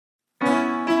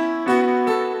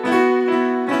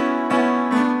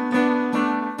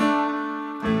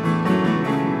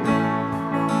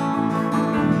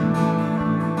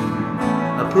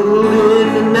pulled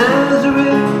into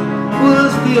Nazareth,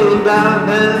 was feeling about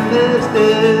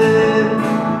 10:30.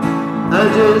 I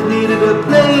just needed a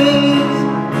place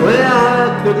where I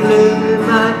could lay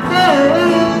my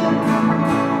head.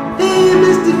 Hey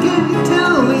mister, can you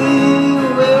tell me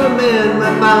where a man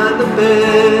might find a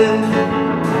bed?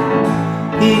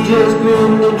 He just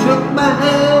grinned and shook my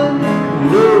hand,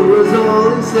 that was all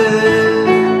he said.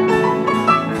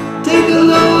 Take a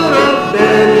load of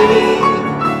Betty,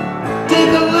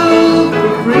 take a load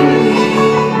for free.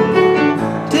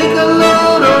 Take a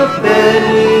load of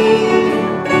Betty,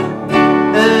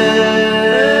 and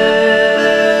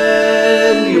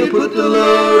you put the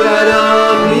load right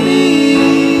on me.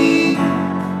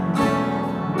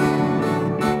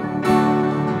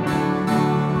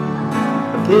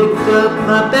 I picked up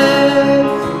my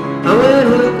bags, I went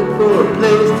looking for a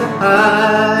place to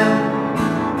hide.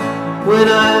 When I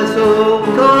saw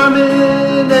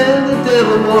Carmen and the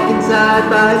devil walking side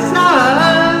by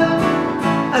side,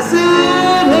 I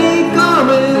said, hey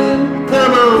Carmen,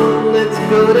 come on, let's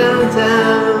go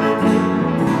downtown.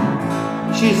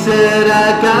 She said, I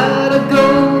gotta go,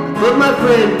 but my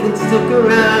friend can stick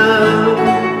around.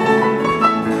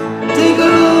 Take a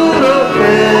load of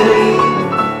Betty,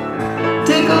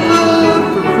 take a load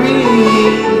for free.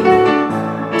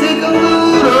 Take a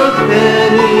load of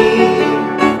Betty,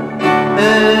 and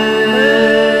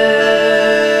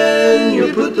you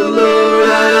put the load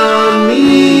right on me.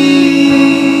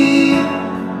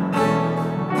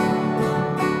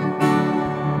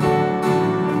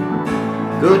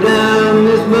 Go down,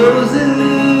 Miss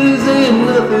Moses, ain't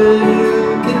nothing you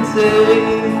can say.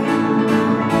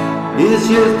 It's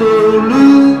just old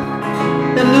Luke,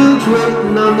 and Luke's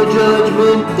waiting on the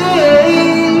judgment day.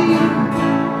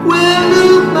 Well,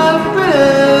 Luke, my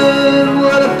friend,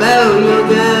 what about your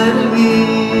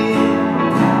Galilee?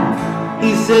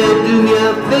 He said, do me a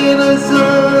favor,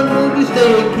 son, won't you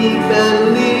stay and keep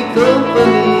Galilee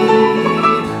company?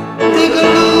 Take a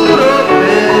load of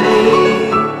Betty,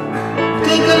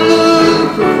 take a load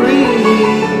for free.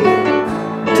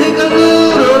 Take a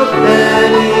load of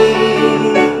Betty,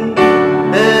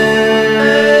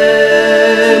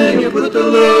 and you put the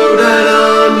load right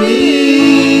on me.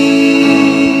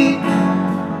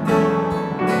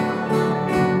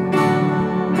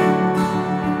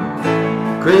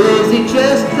 Crazy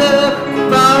Chester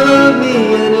followed me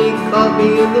and he caught me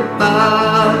in the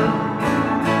bar.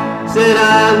 Said, I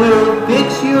will fix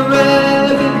your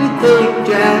rag if you take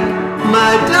Jack,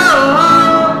 my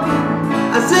dog.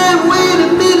 I said, wait a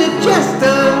minute,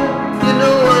 Chester, you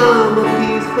know I'm a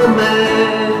peaceful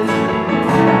man.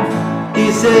 He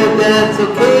said, that's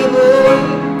okay, boy,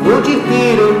 won't you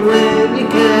feed him when you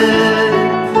can?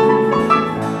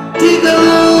 Take a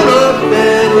load of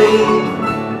Betty,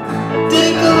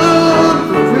 take a load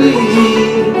for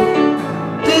free.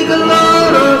 Take a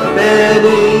load of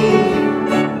Betty,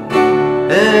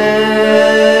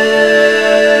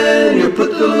 and you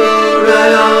put the load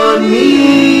right on me.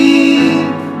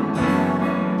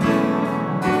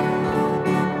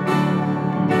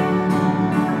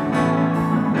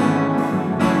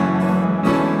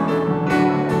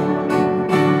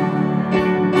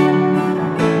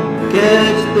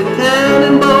 Catch the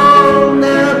cannonball,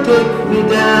 now take me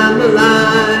down the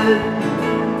line.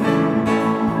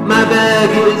 My bag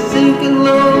is sinking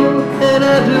low, and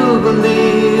I do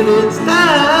believe